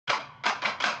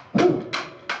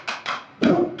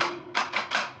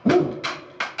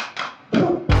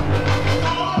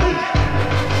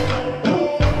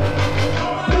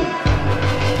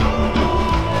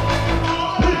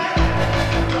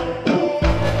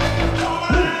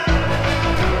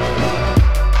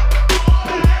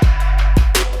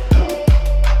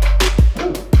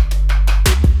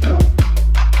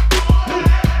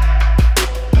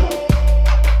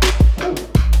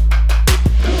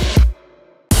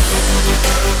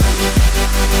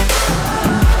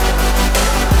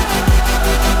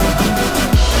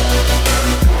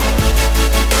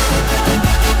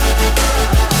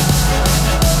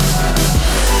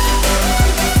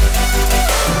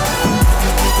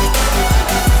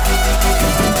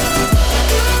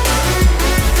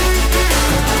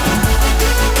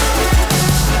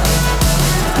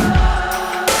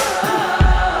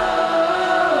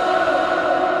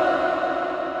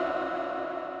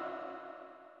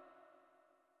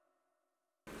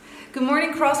Good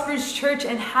morning, Crossbridge Church,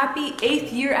 and happy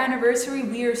 8th year anniversary.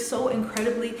 We are so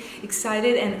incredibly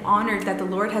excited and honored that the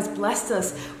Lord has blessed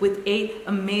us with 8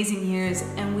 amazing years,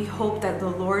 and we hope that the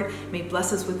Lord may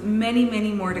bless us with many,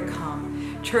 many more to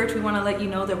come. Church, we want to let you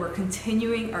know that we're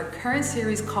continuing our current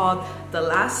series called The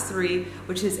Last Three,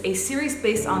 which is a series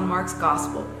based on Mark's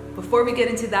Gospel. Before we get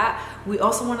into that, we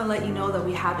also want to let you know that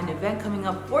we have an event coming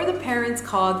up for the parents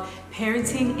called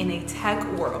Parenting in a Tech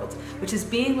World, which is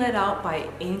being led out by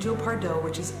Angel Pardo,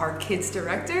 which is our kids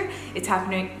director. It's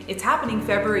happening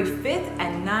February 5th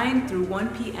at 9 through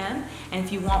 1 p.m. And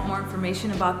if you want more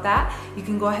information about that, you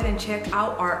can go ahead and check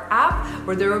out our app,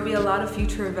 where there will be a lot of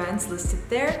future events listed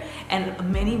there and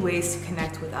many ways to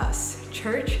connect with us.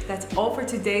 Church, that's all for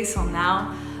today. So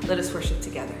now let us worship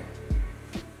together.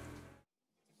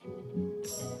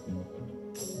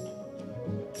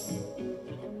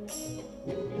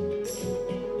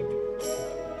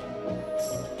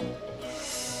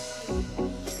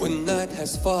 When night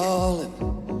has fallen,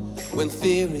 when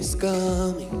fear is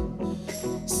coming,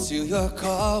 still you're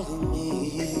calling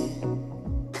me.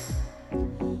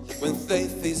 When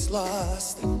faith is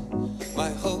lost, my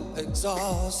hope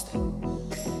exhausted,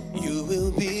 you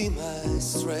will be my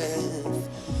strength.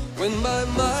 When my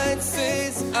mind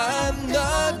says I'm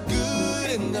not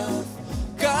good enough,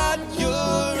 God,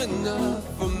 you're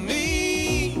enough for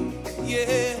me.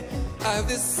 Yeah, I've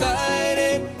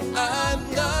decided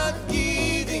I'm not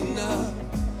giving up.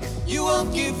 You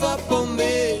won't give up on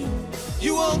me.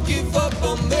 You won't give up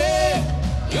on me.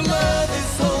 Your love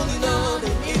is holding on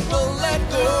and it won't let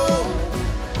go.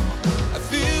 I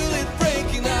feel it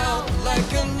breaking out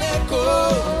like an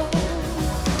echo.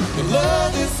 Your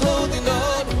love is holding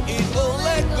on and it won't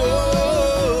let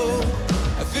go.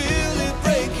 I feel it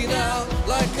breaking out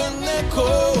like an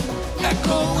echo,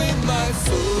 echo in my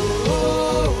soul.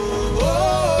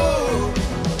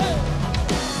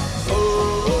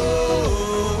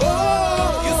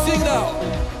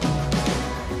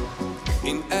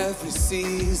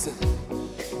 Season,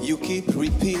 you keep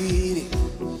repeating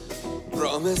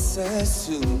promises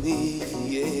to me,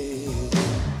 yeah.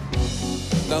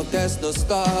 Now there's no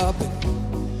stopping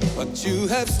what you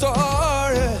have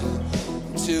started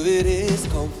till it is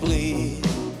complete.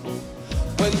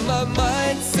 When my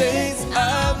mind says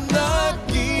I'm not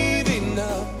giving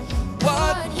up,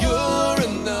 but you're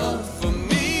enough for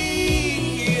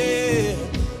me, yeah.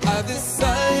 I've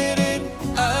decided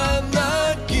I'm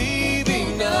not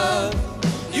giving up.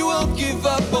 You won't give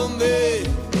up on me.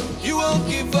 You won't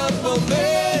give up on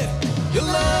me. Your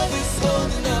love is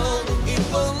holding on and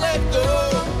it won't let go.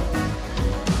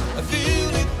 I feel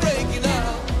it breaking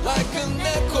out like an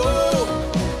echo.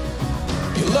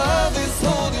 Your love is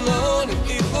holding on and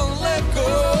it won't let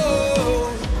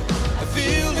go. I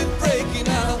feel it breaking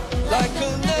out like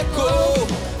an echo,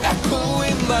 echo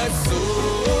in my soul.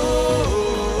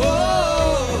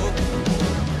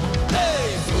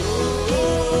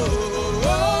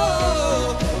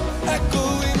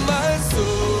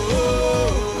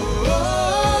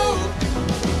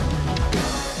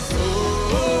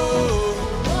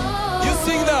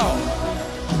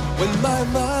 My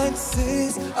mind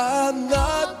says I'm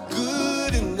not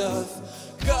good enough.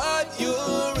 God,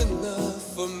 you're enough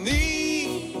for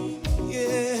me.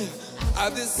 Yeah,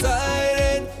 I've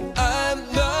decided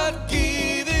I'm not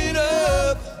giving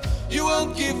up. You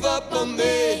won't give up on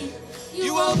me.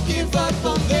 You won't give up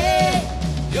on me.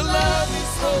 Your love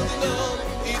is holding on,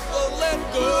 it won't let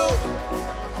go.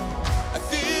 I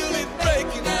feel it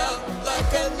breaking out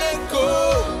like an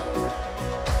echo.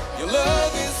 Your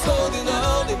love is holding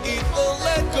on and it won't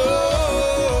let go.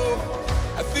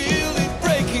 I feel it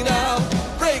breaking out,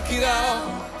 breaking out.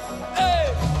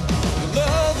 Hey! Your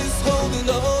love is holding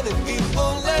on and it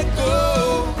won't let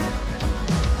go.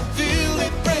 I feel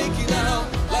it breaking out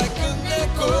like an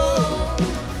echo.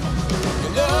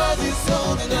 Your love is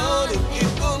holding on and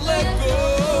it won't let go.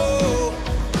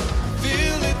 I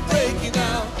feel it breaking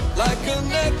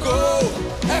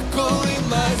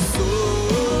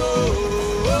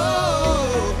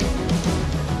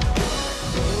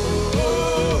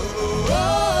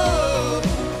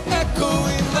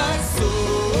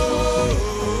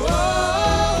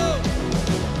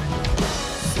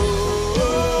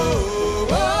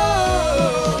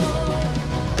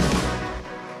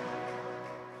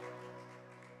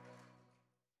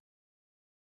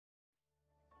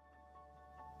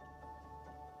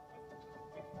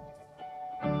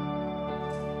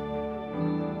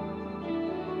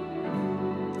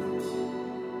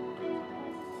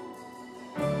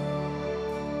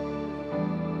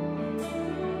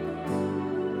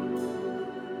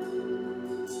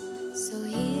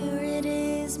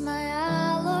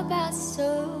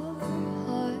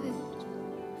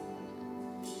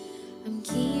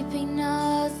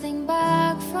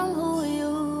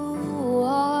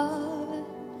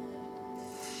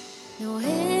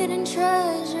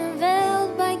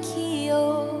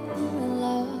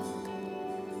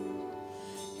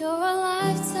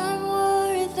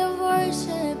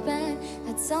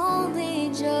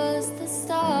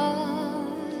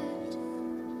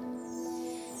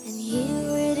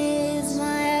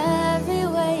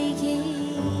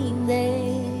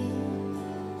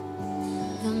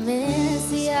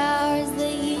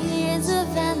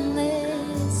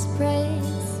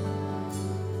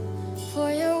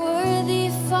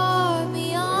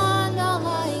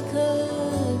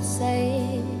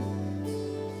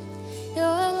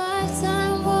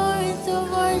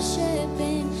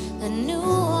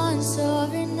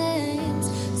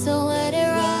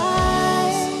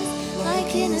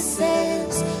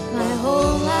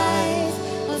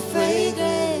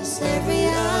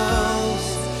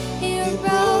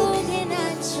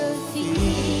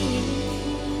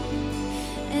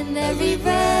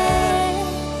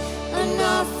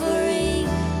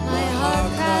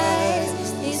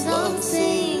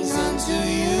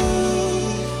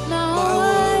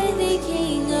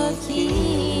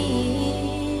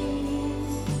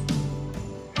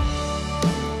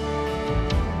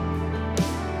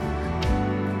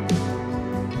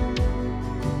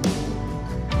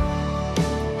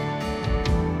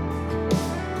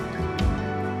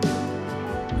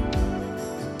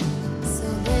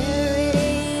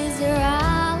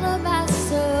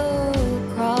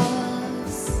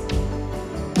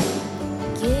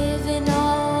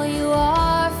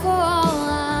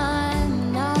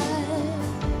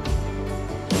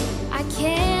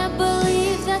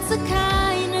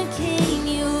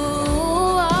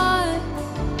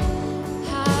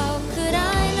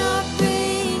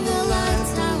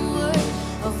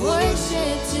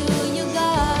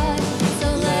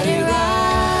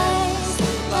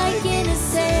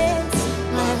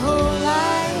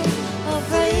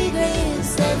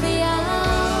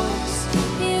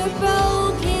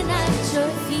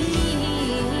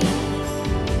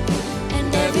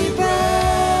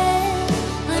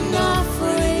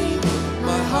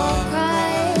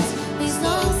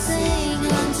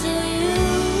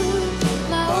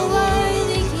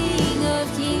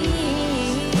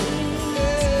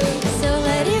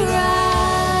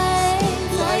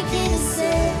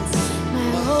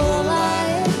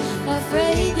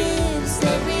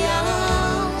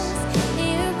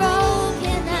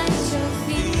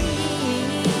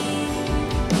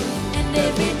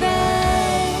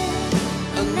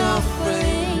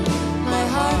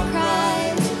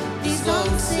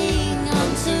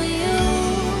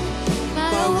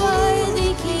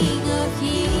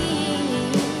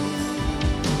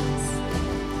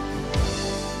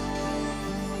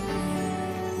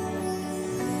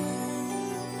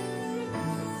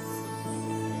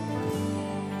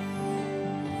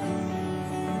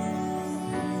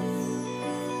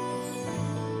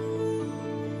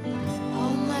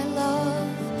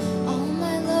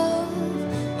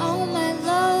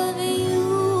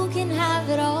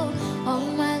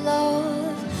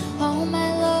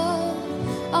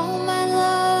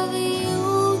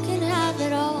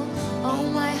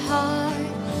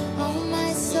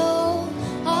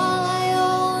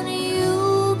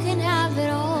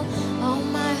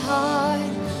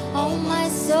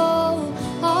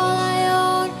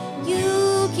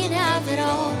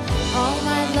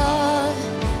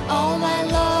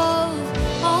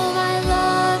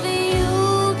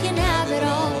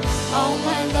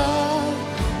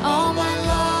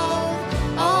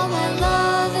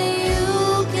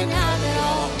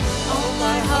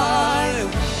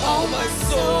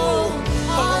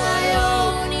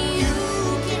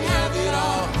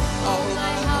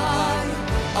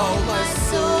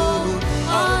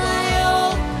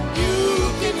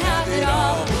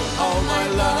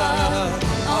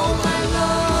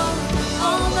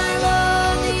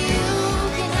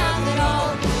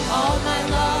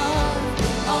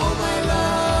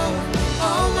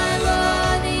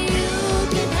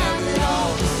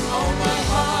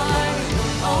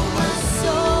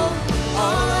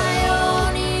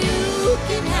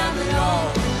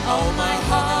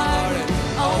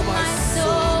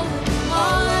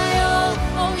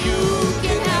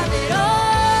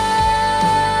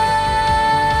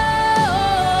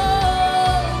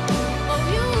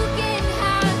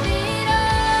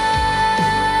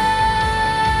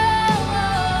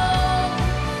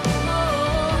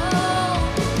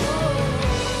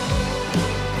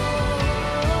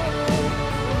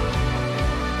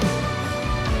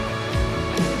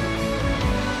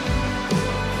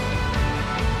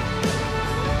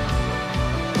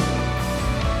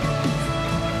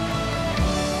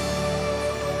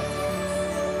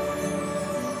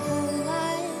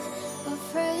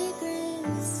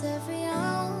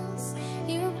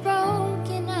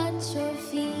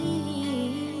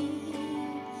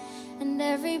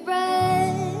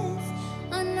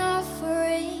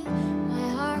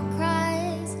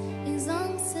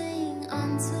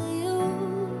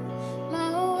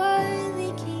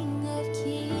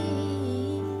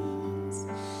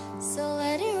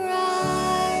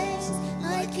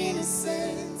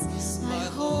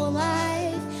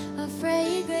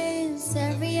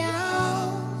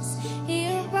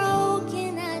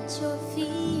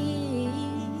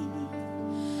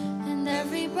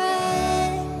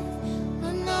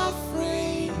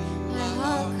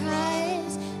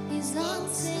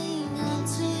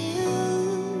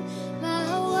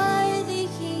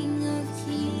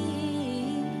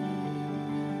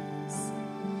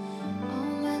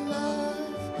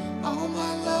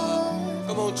my love.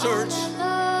 Come on, church.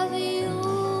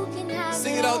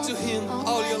 Sing it out to Him,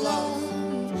 all your love.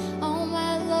 All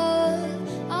my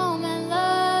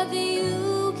love,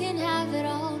 you can have it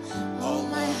all. All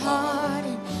my heart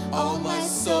and all my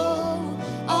soul,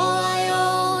 all I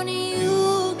own,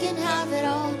 you can have it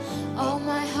all. All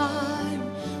my heart,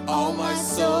 all my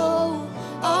soul,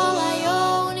 all I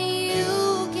own,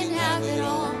 you can have it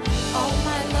all. All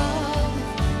my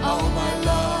love, all my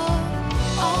love,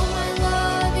 all my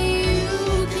love,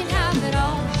 you can have it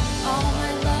all. All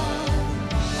my love,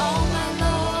 all my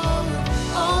love,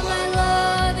 all my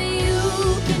love,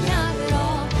 you can have it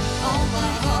all. All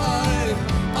my heart,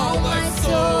 all my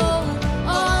soul,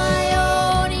 all I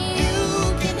own,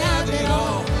 you can have it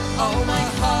all. All my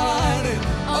heart,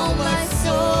 all my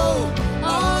soul,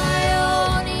 all I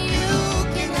own, you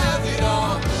can have it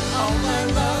all. All my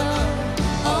love,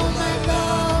 all my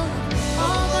love,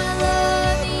 all my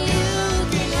love, you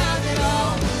can have it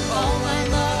all. All my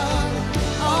love,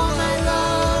 all my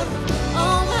love,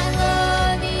 all my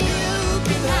love, you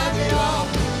can have it all.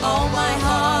 All my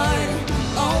heart,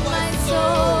 all my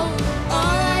soul,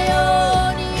 all I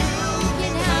own, you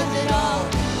can have it all.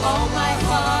 All my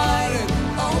heart,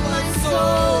 all my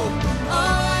soul,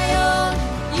 all I own,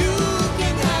 you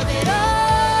can have it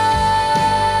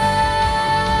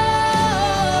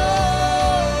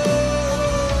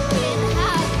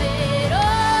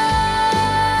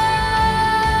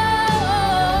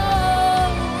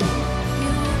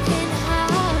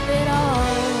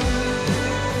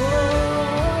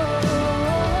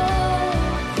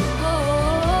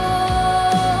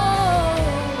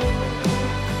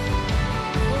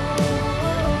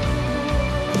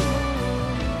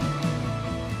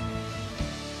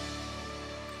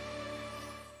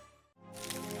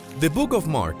The book of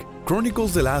Mark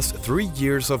chronicles the last 3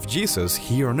 years of Jesus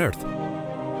here on earth.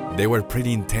 They were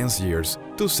pretty intense years,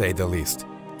 to say the least.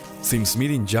 Since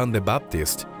meeting John the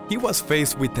Baptist, he was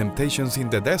faced with temptations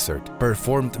in the desert,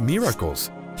 performed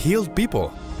miracles, healed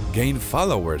people, gained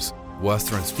followers, was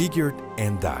transfigured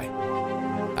and died.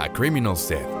 A criminal's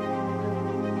death.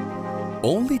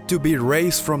 Only to be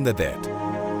raised from the dead.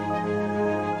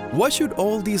 Why should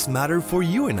all this matter for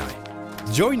you and I?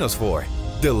 Join us for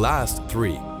The Last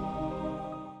Three.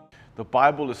 The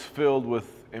Bible is filled with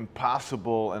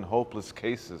impossible and hopeless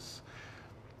cases,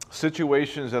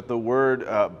 situations that the Word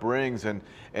brings, and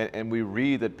we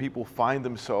read that people find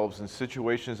themselves in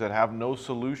situations that have no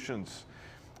solutions.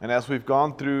 And as we've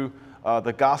gone through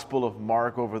the Gospel of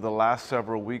Mark over the last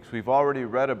several weeks, we've already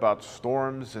read about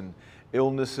storms and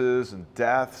illnesses and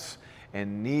deaths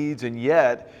and needs, and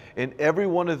yet in every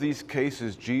one of these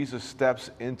cases, Jesus steps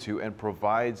into and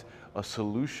provides a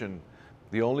solution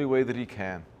the only way that He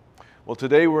can. Well,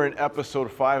 today we're in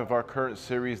episode 5 of our current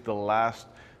series, The Last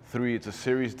Three. It's a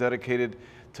series dedicated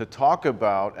to talk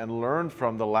about and learn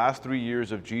from the last 3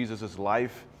 years of Jesus'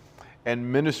 life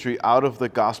and ministry out of the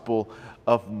Gospel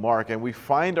of Mark. And we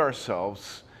find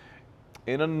ourselves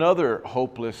in another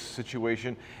hopeless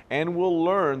situation, and we'll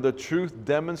learn the truth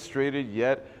demonstrated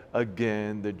yet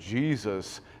again that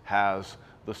Jesus has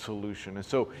the solution. And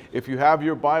so if you have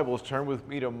your Bibles, turn with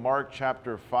me to Mark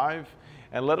chapter 5.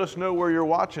 And let us know where you're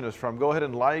watching us from. Go ahead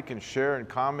and like and share and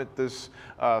comment this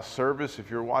service if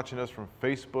you're watching us from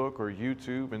Facebook or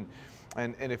YouTube.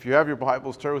 And if you have your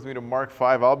Bibles, turn with me to Mark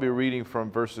 5. I'll be reading from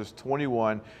verses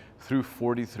 21 through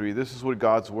 43. This is what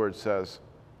God's Word says.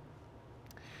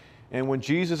 And when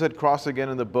Jesus had crossed again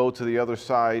in the boat to the other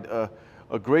side,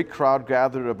 a great crowd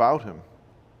gathered about Him,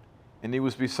 and He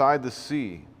was beside the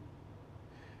sea.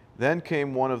 Then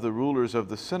came one of the rulers of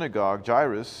the synagogue,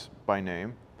 Jairus by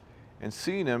name, and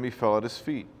seeing Him, he fell at His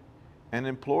feet and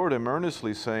implored Him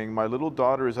earnestly, saying, My little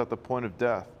daughter is at the point of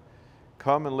death.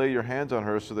 Come and lay your hands on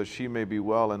her so that she may be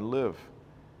well and live.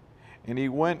 And He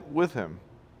went with him.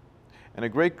 And a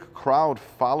great crowd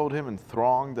followed Him and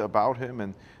thronged about Him.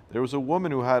 And there was a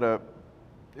woman who had a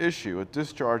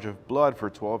discharge of blood for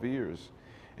 12 years,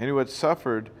 and who had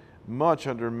suffered much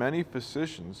under many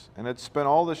physicians, and had spent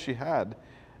all that she had,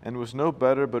 and was no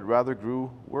better, but rather grew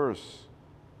worse.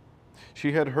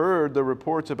 She had heard the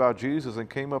reports about Jesus and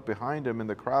came up behind Him in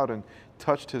the crowd and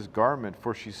touched His garment,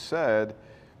 for she said,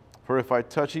 For if I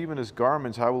touch even His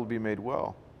garments, I will be made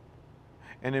well.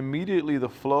 And immediately the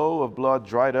flow of blood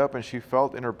dried up, and she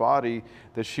felt in her body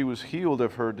that she was healed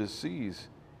of her disease.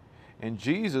 And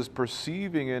Jesus,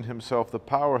 perceiving in Himself the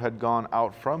power had gone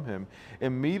out from Him,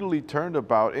 immediately turned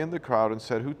about in the crowd and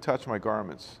said, Who touched my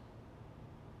garments?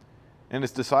 And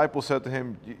His disciples said to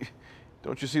Him,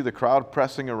 Don't you see the crowd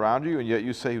pressing around you, and yet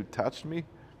you say, Who touched me?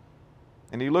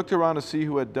 And he looked around to see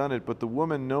who had done it, but the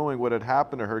woman, knowing what had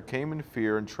happened to her, came in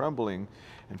fear and trembling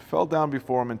and fell down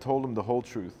before him and told him the whole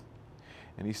truth.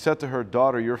 And he said to her,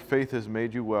 "Daughter, your faith has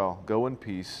made you well. Go in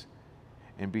peace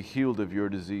and be healed of your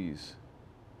disease."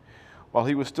 While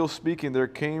he was still speaking, there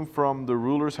came from the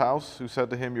ruler's house who said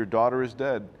to him, "Your daughter is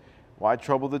dead. Why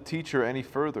trouble the teacher any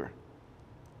further?"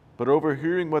 But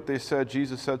overhearing what they said,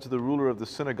 Jesus said to the ruler of the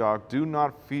synagogue, "Do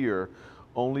not fear,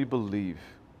 only believe."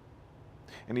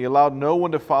 And he allowed no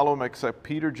one to follow him except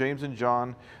Peter, James, and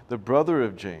John, the brother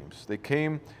of James. They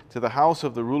came to the house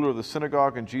of the ruler of the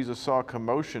synagogue, and Jesus saw a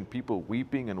commotion, people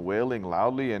weeping and wailing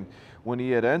loudly. And when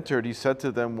he had entered, he said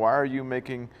to them, "Why are you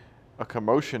making a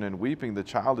commotion and weeping? The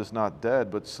child is not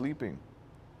dead, but sleeping."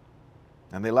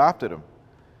 And they laughed at him.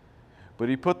 But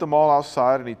he put them all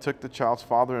outside, and he took the child's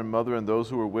father and mother and those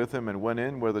who were with him and went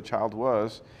in where the child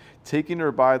was. Taking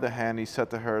her by the hand, he said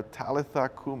to her, "Talitha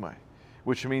cumi,"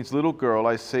 which means, "Little girl,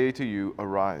 I say to you,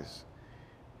 arise."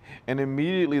 And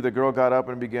immediately the girl got up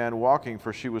and began walking,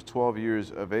 for she was 12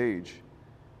 years of age.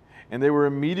 And they were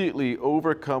immediately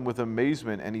overcome with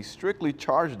amazement, and he strictly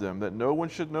charged them that no one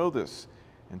should know this,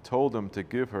 and told them to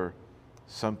give her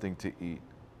something to eat.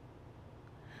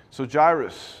 So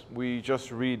Jairus, we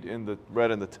just read in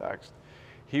the text,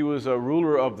 he was a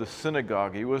ruler of the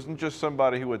synagogue. He wasn't just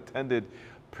somebody who attended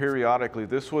periodically.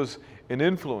 This was an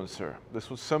influencer. This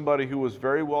was somebody who was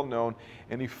very well known,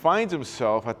 and he finds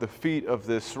himself at the feet of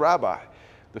this rabbi,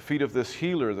 the feet of this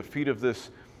healer, the feet of this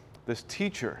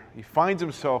teacher. He finds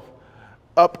himself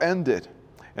upended.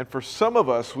 And for some of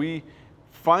us, we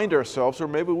find ourselves, or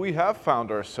maybe we have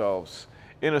found ourselves,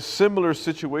 in a similar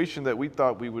situation that we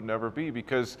thought we would never be,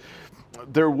 because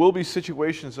there will be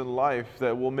situations in life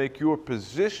that will make your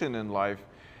position in life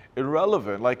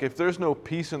irrelevant. Like if there's no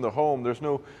peace in the home, there's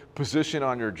no position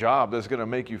on your job that's going to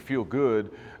make you feel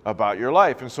good about your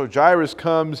life. And so Jairus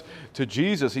comes to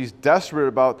Jesus. He's desperate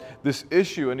about this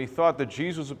issue, and he thought that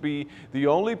Jesus would be the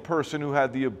only person who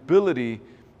had the ability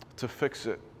to fix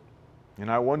it. And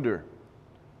I wonder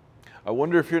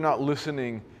if you're not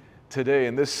listening today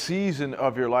in this season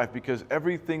of your life, because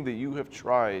everything that you have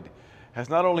tried has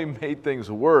not only made things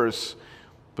worse,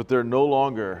 but they're no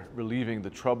longer relieving the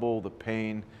trouble, the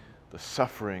pain, the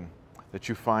suffering that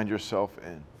you find yourself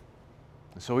in.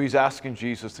 And so he's asking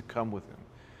Jesus to come with him,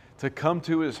 to come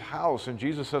to his house. And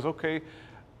Jesus says, okay,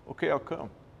 I'll come.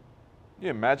 You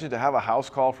imagine to have a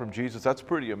house call from Jesus? That's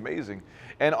pretty amazing.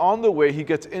 And on the way, he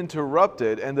gets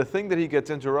interrupted. And the thing that he gets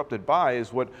interrupted by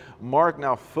is what Mark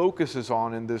now focuses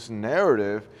on in this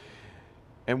narrative.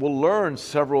 And we'll learn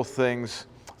several things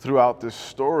throughout this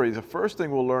story. The first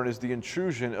thing we'll learn is the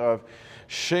intrusion of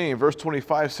shame. Verse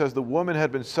 25 says the woman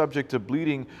had been subject to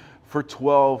bleeding for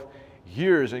 12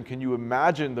 years. And can you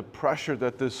imagine the pressure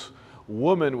that this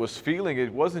woman was feeling?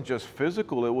 It wasn't just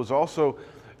physical, it was also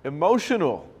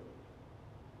emotional.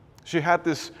 She had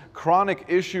this chronic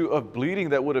issue of bleeding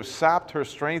that would have sapped her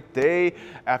strength day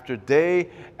after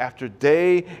day after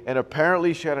day. And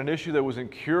apparently she had an issue that was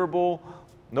incurable.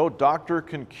 No doctor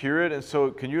can cure it. And so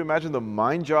can you imagine the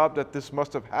mind job that this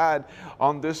must have had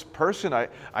on this person?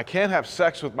 I can't have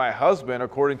sex with my husband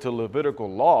according to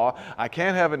Levitical law. I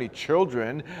can't have any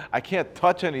children. I can't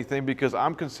touch anything because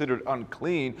I'm considered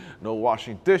unclean. No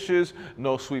washing dishes,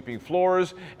 no sweeping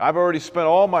floors. I've already spent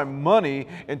all my money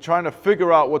in trying to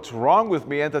figure out what's wrong with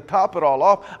me. And to top it all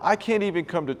off, I can't even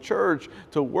come to church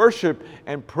to worship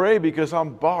and pray because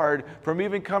I'm barred from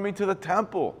even coming to the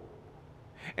temple.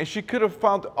 And she could have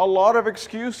found a lot of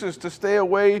excuses to stay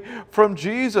away from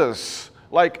Jesus.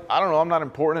 Like, I don't know, I'm not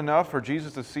important enough for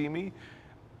Jesus to see me.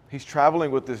 He's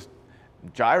traveling with this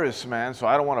Jairus man, so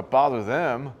I don't want to bother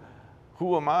them.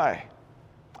 Who am I?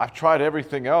 I've tried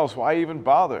everything else. Why even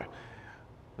bother?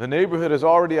 The neighborhood has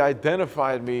already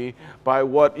identified me by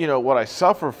what I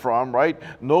suffer from, right?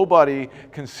 Nobody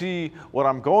can see what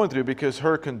I'm going through because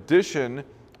her condition,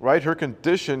 right? Her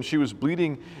condition, she was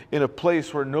bleeding in a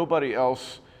place where nobody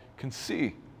else can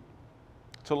see.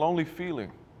 It's a lonely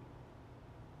feeling.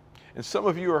 And some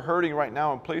of you are hurting right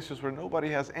now in places where nobody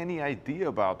has any idea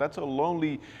about. That's a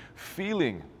lonely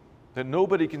feeling that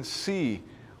nobody can see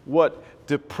what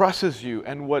depresses you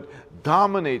and what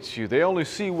dominates you. They only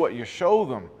see what you show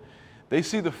them. They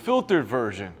see the filtered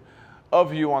version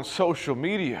of you on social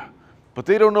media. But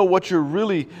they don't know what you're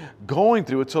really going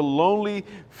through. It's a lonely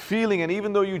feeling. And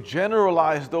even though you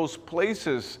generalize those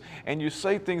places and you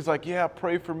say things like, yeah,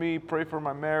 pray for me, pray for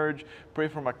my marriage, pray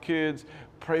for my kids,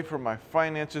 pray for my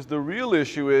finances, the real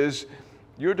issue is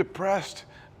you're depressed.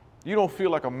 You don't feel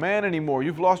like a man anymore.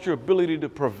 You've lost your ability to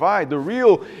provide. The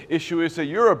real issue is that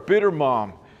you're a bitter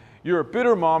mom. You're a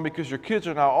bitter mom because your kids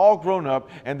are now all grown up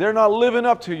and they're not living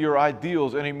up to your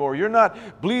ideals anymore. You're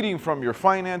not bleeding from your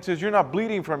finances. You're not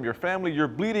bleeding from your family. You're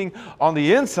bleeding on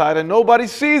the inside and nobody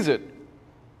sees it.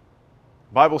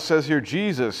 The Bible says here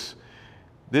Jesus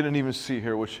didn't even see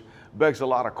her, which begs a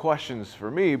lot of questions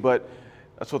for me, but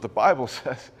that's what the Bible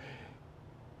says.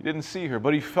 He didn't see her,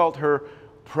 but he felt her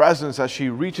presence as she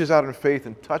reaches out in faith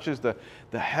and touches the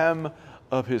hem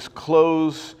of his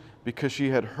clothes because she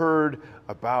had heard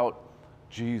about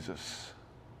Jesus.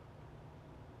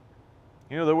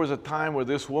 You know, there was a time where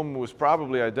this woman was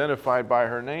probably identified by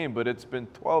her name, but it's been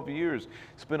 12 years.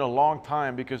 It's been a long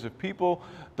time, because if people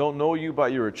don't know you by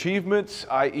your achievements,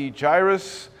 i.e.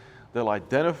 Jairus, they'll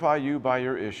identify you by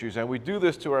your issues. And we do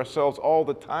this to ourselves all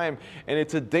the time. And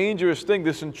it's a dangerous thing.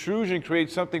 This intrusion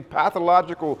creates something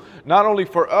pathological, not only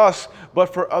for us,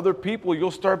 but for other people. You'll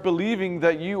start believing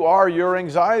that you are your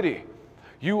anxiety.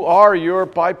 You are your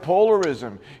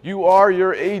bipolarism. You are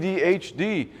your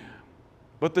ADHD.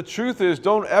 But the truth is,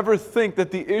 don't ever think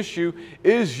that the issue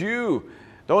is you.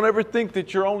 Don't ever think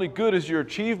that you're only good as your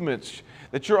achievements,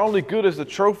 that you're only good as the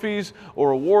trophies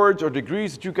or awards or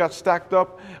degrees that you got stacked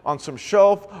up on some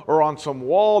shelf or on some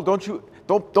wall.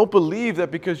 Don't believe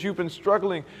that because you've been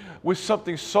struggling with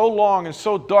something so long and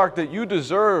so dark that you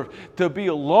deserve to be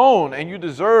alone and you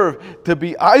deserve to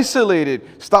be isolated.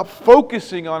 Stop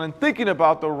focusing on and thinking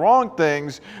about the wrong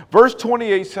things. Verse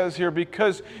 28 says here,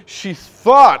 because she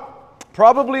thought,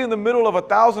 probably in the middle of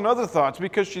 1,000 other thoughts,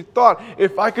 because she thought,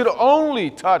 if I could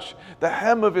only touch the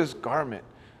hem of his garment,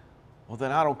 well,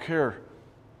 then I don't care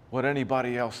what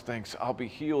anybody else thinks. I'll be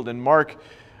healed. And Mark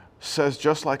says,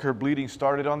 just like her bleeding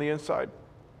started on the inside,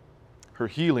 her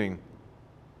healing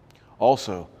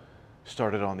also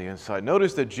started on the inside.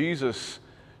 Notice that Jesus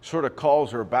sort of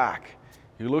calls her back.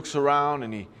 He looks around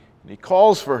and he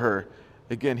calls for her.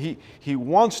 Again, he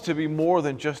wants to be more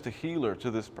than just a healer to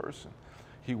this person.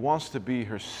 He wants to be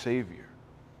her Savior.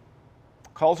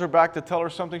 Calls her back to tell her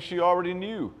something she already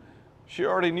knew. She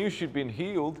already knew she'd been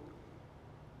healed,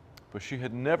 but she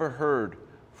had never heard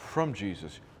from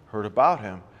Jesus. Heard about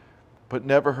him, but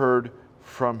never heard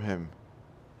from him.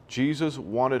 Jesus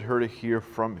wanted her to hear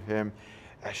from him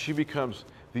as she becomes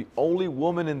the only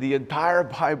woman in the entire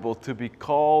Bible to be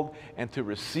called and to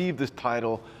receive this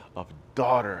title of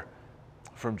daughter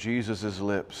from Jesus'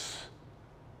 lips.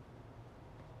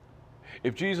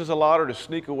 If Jesus allowed her to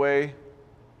sneak away,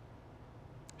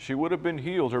 she would have been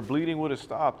healed. Her bleeding would have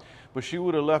stopped, but she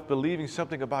would have left believing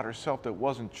something about herself that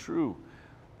wasn't true.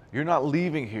 You're not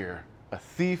leaving here a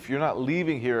thief. You're not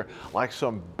leaving here like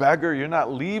some beggar. You're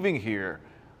not leaving here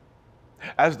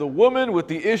as the woman with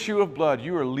the issue of blood.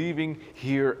 You are leaving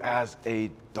here as a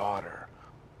daughter.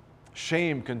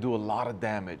 Shame can do a lot of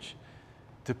damage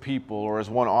to people, or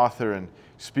as one author and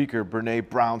speaker, Brene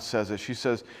Brown, says it. She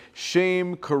says,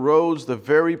 shame corrodes the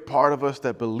very part of us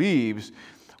that believes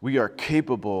we are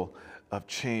capable of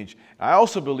change. I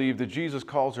also believe that Jesus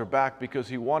calls her back because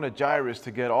he wanted Jairus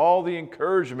to get all the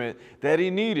encouragement that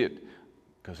he needed,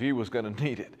 because he was going to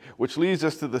need it. Which leads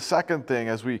us to the second thing.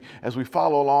 As we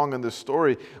follow along in this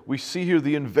story, we see here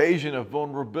the invasion of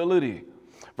vulnerability.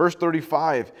 Verse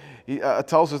 35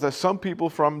 tells us that some people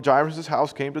from Jairus'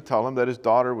 house came to tell him that his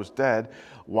daughter was dead.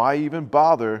 Why even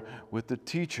bother with the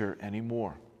teacher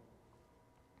anymore?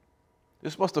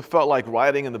 This must have felt like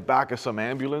riding in the back of some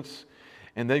ambulance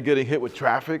and then getting hit with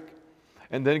traffic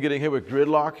and then getting hit with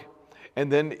gridlock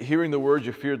and then hearing the words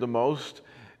you feared the most.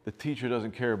 The teacher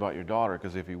doesn't care about your daughter,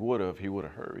 because if he would have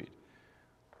hurried.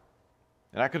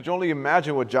 And I could only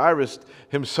imagine what Jairus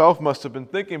himself must have been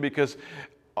thinking, because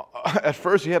at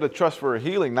first he had to trust for a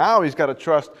healing. Now he's got to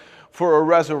trust for a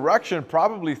resurrection,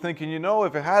 probably thinking, you know,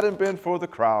 if it hadn't been for the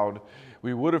crowd,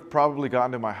 we would have probably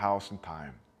gotten to my house in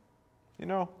time. You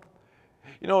know,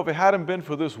 if it hadn't been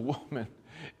for this woman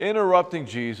interrupting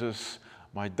Jesus,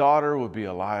 my daughter would be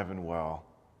alive and well.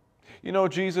 You know,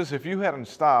 Jesus, if you hadn't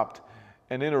stopped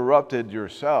and interrupted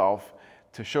yourself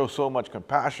to show so much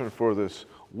compassion for this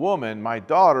woman, my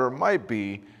daughter might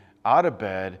be out of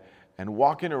bed and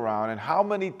walking around. And how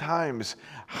many times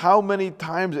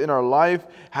in our life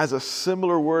has a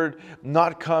similar word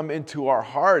not come into our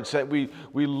hearts, that we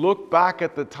look back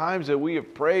at the times that we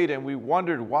have prayed and we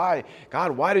wondered, why?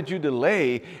 God, why did you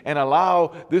delay and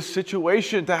allow this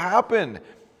situation to happen?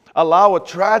 Allow a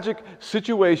tragic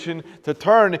situation to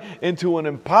turn into an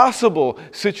impossible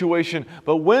situation.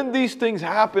 But when these things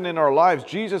happen in our lives,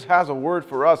 Jesus has a word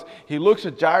for us. He looks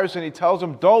at Jairus and he tells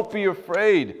him, don't be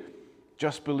afraid,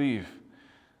 just believe.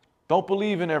 Don't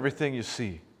believe in everything you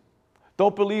see.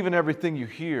 Don't believe in everything you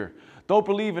hear. Don't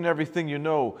believe in everything you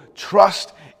know.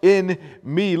 Trust in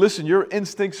me. Listen, your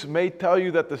instincts may tell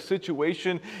you that the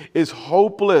situation is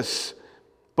hopeless,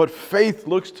 but faith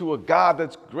looks to a God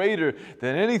that's greater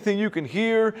than anything you can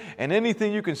hear and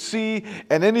anything you can see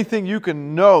and anything you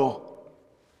can know.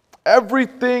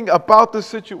 Everything about the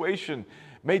situation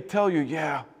may tell you,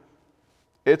 yeah,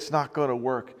 it's not going to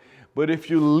work. But if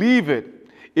you leave it,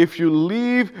 if you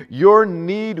leave your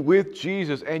need with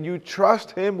Jesus and you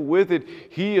trust Him with it,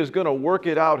 He is going to work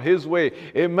it out His way.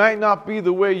 It might not be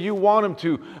the way you want Him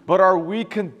to, but are we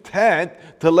content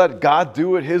to let God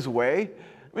do it His way?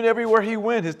 I mean, everywhere He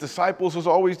went, His disciples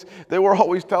they were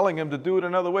always telling Him to do it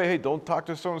another way. Hey, don't talk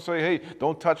to so-and-so. Hey,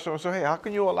 don't touch so-and-so. Hey, how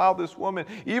can you allow this woman?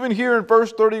 Even here in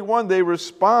verse 31, they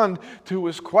respond to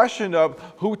His question of,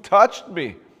 who touched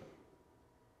me?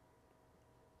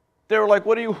 They were like,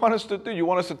 what do you want us to do? You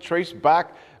want us to trace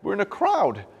back? We're in a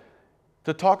crowd.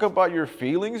 To talk about your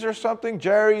feelings or something?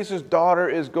 Jairus' daughter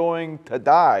is going to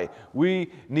die.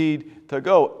 We need to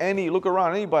go. Look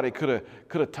around, anybody could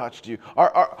have touched you.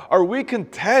 Are we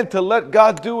content to let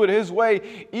God do it His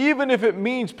way, even if it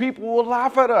means people will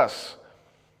laugh at us?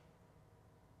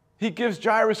 He gives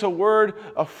Jairus a word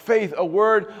of faith, a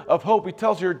word of hope. He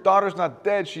tells her, your daughter's not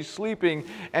dead, she's sleeping.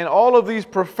 And all of these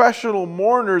professional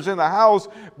mourners in the house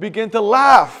begin to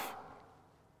laugh.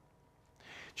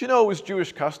 Do you know it was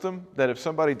Jewish custom that if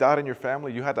somebody died in your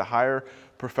family, you had to hire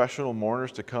professional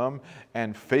mourners to come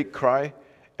and fake cry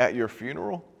at your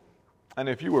funeral? And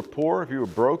if you were poor, if you were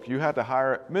broke, you had to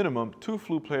hire at minimum 2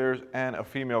 flute players and a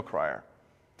female crier.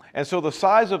 And so the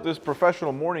size of this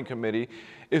professional mourning committee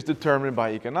is determined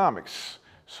by economics.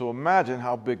 So imagine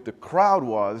how big the crowd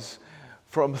was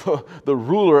from the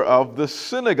ruler of the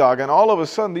synagogue. And all of a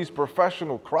sudden, these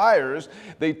professional criers,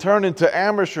 they turned into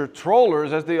amateur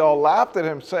trollers as they all laughed at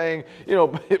him, saying,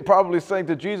 probably saying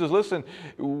to Jesus, listen,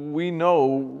 we know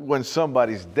when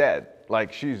somebody's dead,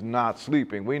 like she's not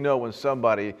sleeping. We know when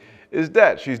somebody is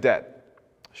dead. She's dead.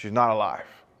 She's not alive.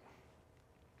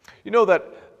 You know that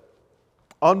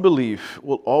unbelief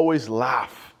will always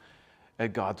laugh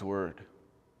at God's word.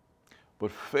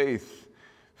 But faith,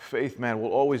 man, will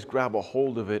always grab a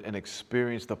hold of it and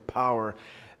experience the power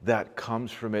that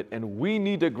comes from it. And we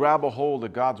need to grab a hold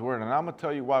of God's word. And I'm going to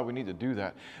tell you why we need to do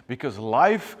that. Because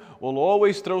life will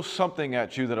always throw something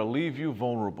at you that'll leave you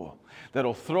vulnerable,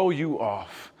 that'll throw you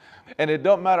off. And it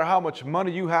doesn't matter how much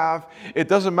money you have. It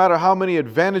doesn't matter how many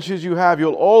advantages you have.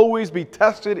 You'll always be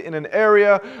tested in an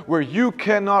area where you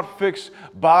cannot fix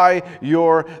by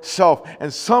yourself.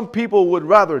 And some people would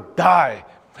rather die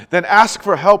than ask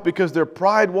for help because their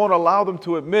pride won't allow them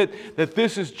to admit that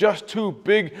this is just too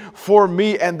big for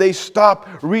me, and they stop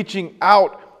reaching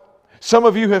out. Some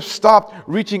of you have stopped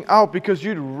reaching out because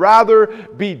you'd rather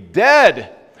be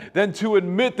dead than to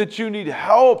admit that you need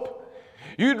help.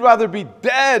 You'd rather be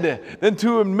dead than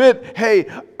to admit, hey,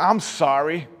 I'm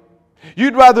sorry.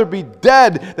 You'd rather be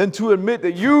dead than to admit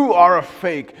that you are a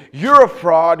fake, you're a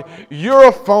fraud, you're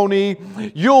a phony.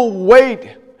 You'll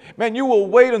wait. Man, you will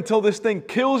wait until this thing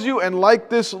kills you, and like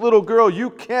this little girl,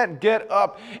 you can't get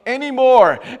up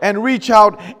anymore and reach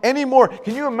out anymore.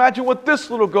 Can you imagine what this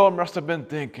little girl must have been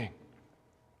thinking?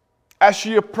 As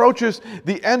she approaches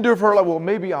the end of her life, well,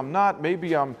 maybe I'm not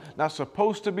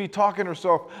supposed to be, talking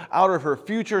herself out of her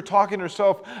future, talking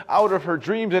herself out of her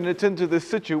dreams, and it's into this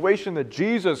situation that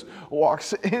Jesus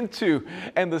walks into.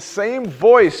 And the same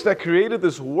voice that created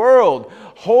this world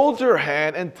holds her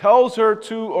hand and tells her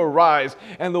to arise.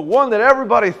 And the one that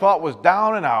everybody thought was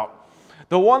down and out,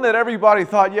 the one that everybody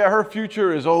thought, yeah, her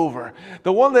future is over,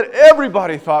 the one that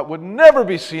everybody thought would never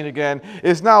be seen again,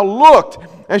 is now looked,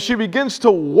 and she begins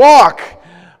to walk.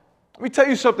 Let me tell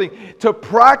you something. To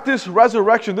practice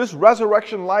resurrection, this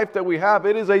resurrection life that we have,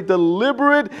 it is a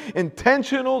deliberate,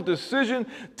 intentional decision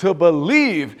to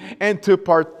believe and to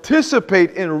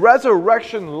participate in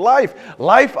resurrection life.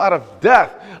 Life out of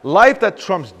death. Life that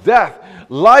trumps death.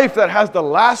 Life that has the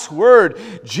last word.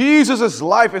 Jesus'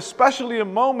 life, especially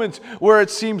in moments where it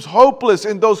seems hopeless,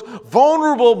 in those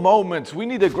vulnerable moments, we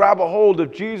need to grab a hold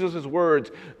of Jesus'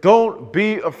 words. Don't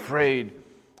be afraid.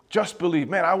 Just believe.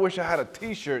 Man, I wish I had a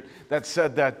t-shirt that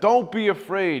said that. Don't be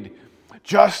afraid.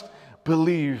 Just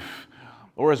believe.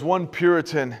 Or as one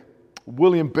Puritan,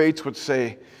 William Bates, would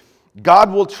say, God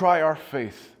will try our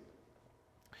faith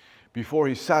before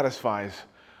He satisfies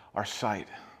our sight.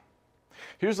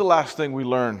 Here's the last thing we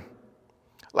learn.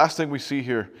 Last thing we see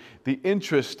here. The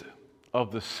interest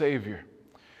of the Savior.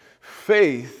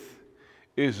 Faith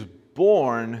is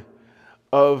born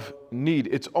of need.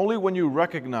 It's only when you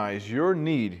recognize your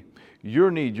need,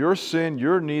 your need, your sin,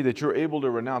 your need, that you're able to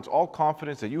renounce all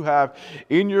confidence that you have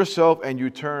in yourself and you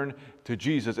turn to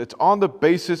Jesus. It's on the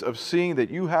basis of seeing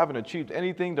that you haven't achieved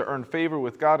anything to earn favor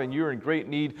with God and you're in great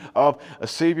need of a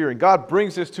Savior. And God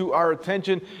brings this to our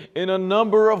attention in a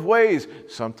number of ways.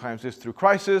 Sometimes it's through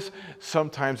crisis,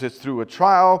 sometimes it's through a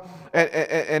trial.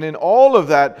 And in all of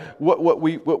that, what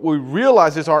we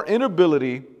realize is our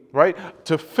inability, right,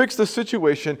 to fix the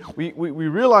situation. We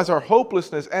realize our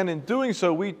hopelessness, and in doing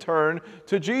so, we turn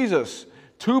to Jesus.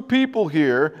 Two people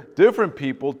here, different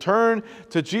people, turn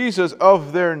to Jesus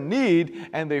of their need,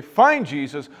 and they find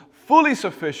Jesus fully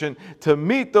sufficient to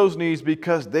meet those needs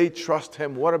because they trust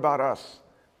Him. What about us?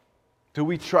 Do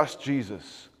we trust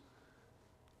Jesus?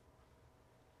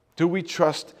 Do we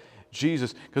trust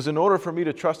Jesus? Because in order for me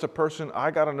to trust a person, I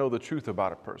got to know the truth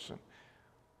about a person.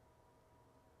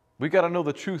 We got to know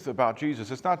the truth about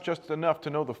Jesus. It's not just enough to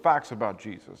know the facts about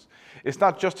Jesus. It's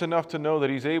not just enough to know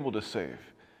that He's able to save.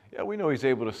 Yeah, we know He's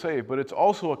able to save, but it's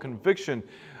also a conviction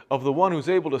of the one who's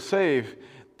able to save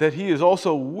that He is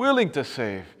also willing to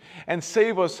save and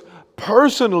save us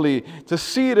personally, to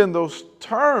see it in those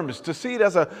terms, to see it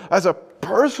as a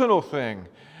personal thing.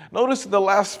 Notice in the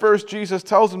last verse, Jesus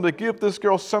tells him to give this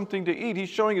girl something to eat. He's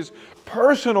showing His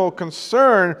personal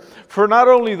concern for not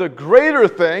only the greater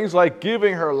things like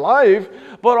giving her life,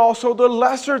 but also the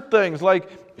lesser things like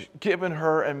giving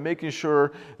her and making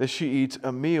sure that she eats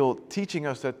a meal, teaching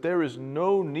us that there is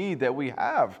no need that we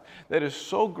have that is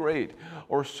so great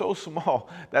or so small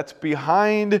that's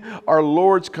behind our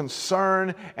Lord's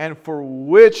concern and for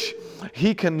which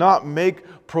He cannot make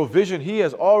provision. He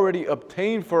has already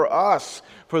obtained for us.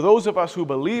 For those of us who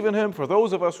believe in Him, for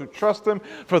those of us who trust Him,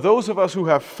 for those of us who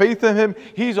have faith in Him,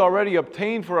 He's already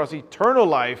obtained for us eternal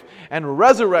life and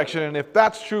resurrection. And if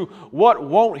that's true, what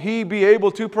won't He be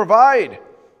able to provide?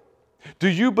 Do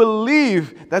you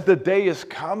believe that the day is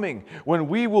coming when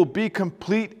we will be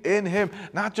complete in Him,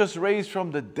 not just raised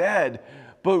from the dead,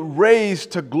 but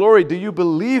raised to glory? Do you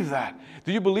believe that?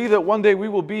 Do you believe that one day we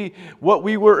will be what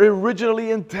we were originally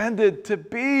intended to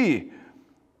be?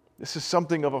 This is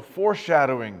something of a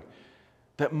foreshadowing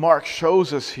that Mark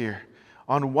shows us here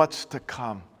on what's to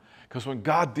come. Because when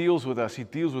God deals with us, He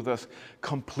deals with us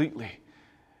completely,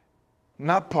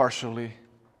 not partially.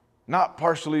 Not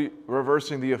partially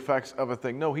reversing the effects of a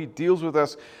thing. No, He deals with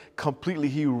us completely.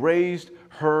 He raised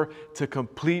her to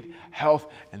complete health.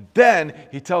 And then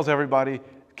He tells everybody,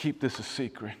 keep this a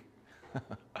secret.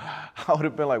 I would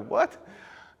have been like, what?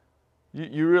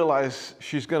 You realize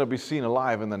she's going to be seen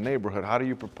alive in the neighborhood. How do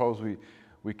you propose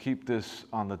we keep this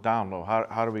on the down low?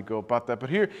 How do we go about that? But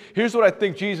here's what I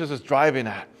think Jesus is driving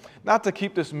at. Not to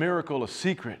keep this miracle a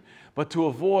secret, but to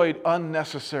avoid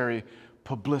unnecessary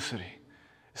publicity.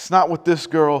 It's not what this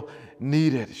girl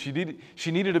needed.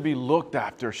 She needed to be looked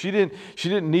after. She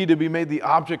didn't need to be made the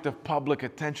object of public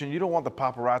attention. You don't want the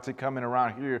paparazzi coming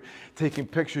around here taking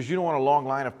pictures. You don't want a long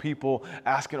line of people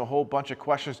asking a whole bunch of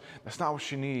questions. That's not what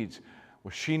she needs.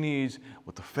 What she needs,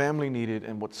 what the family needed,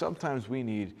 and what sometimes we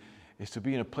need is to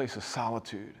be in a place of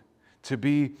solitude, to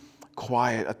be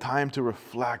quiet, a time to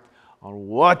reflect on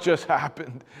what just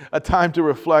happened, a time to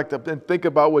reflect and think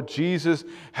about what Jesus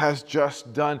has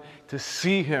just done, to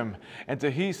see Him and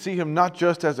to see Him not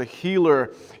just as a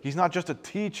healer, He's not just a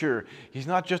teacher, He's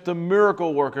not just a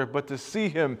miracle worker, but to see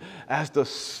Him as the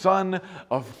Son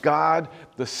of God,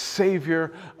 the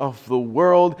Savior of the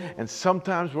world. And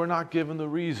sometimes we're not given the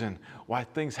reason why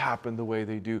things happen the way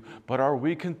they do, but are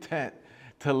we content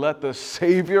to let the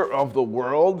Savior of the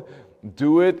world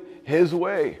do it His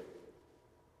way?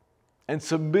 And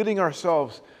submitting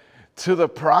ourselves to the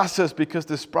process, because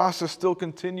this process still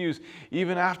continues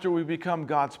even after we become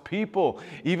God's people,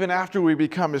 even after we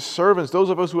become His servants. Those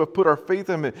of us who have put our faith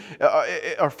in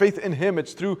Him,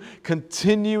 it's through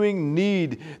continuing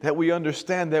need that we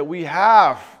understand that we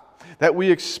have, that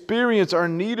we experience our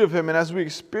need of Him. And as we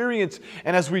experience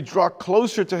and as we draw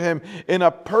closer to Him in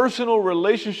a personal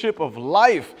relationship of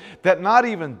life that not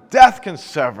even death can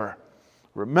sever,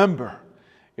 remember,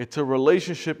 it's a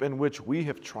relationship in which we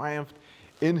have triumphed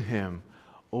in Him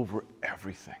over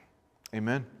everything.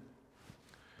 Amen?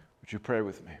 Would you pray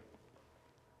with me?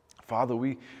 Father,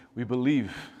 we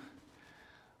believe.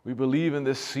 We believe in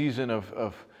this season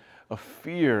of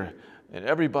fear. And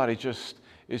everybody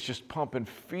is just pumping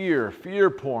fear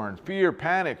porn, fear,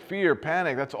 panic.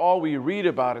 That's all we read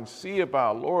about and see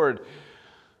about. Lord,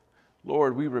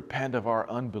 we repent of our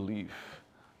unbelief.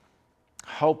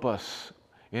 Help us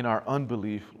in our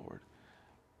unbelief, Lord.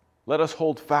 Let us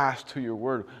hold fast to your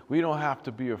word. We don't have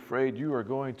to be afraid. You are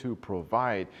going to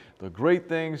provide the great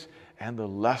things and the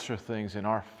lesser things in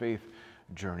our faith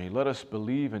journey. Let us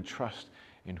believe and trust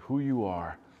in who you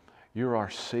are You're our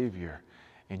Savior,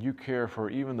 and you care for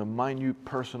even the minute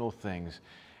personal things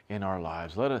in our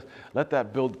lives. Let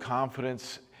that build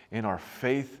confidence in our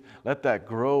faith. Let that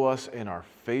grow us in our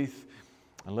faith,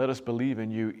 and let us believe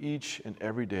in you each and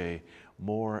every day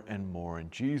more and more. In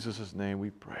Jesus' name we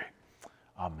pray.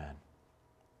 Amen.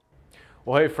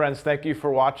 Well, hey friends, thank you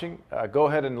for watching. Go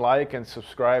ahead and like and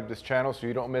subscribe this channel so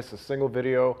you don't miss a single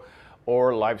video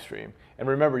or live stream. And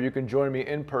remember, you can join me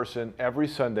in person every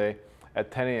Sunday at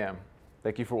 10 a.m.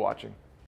 Thank you for watching.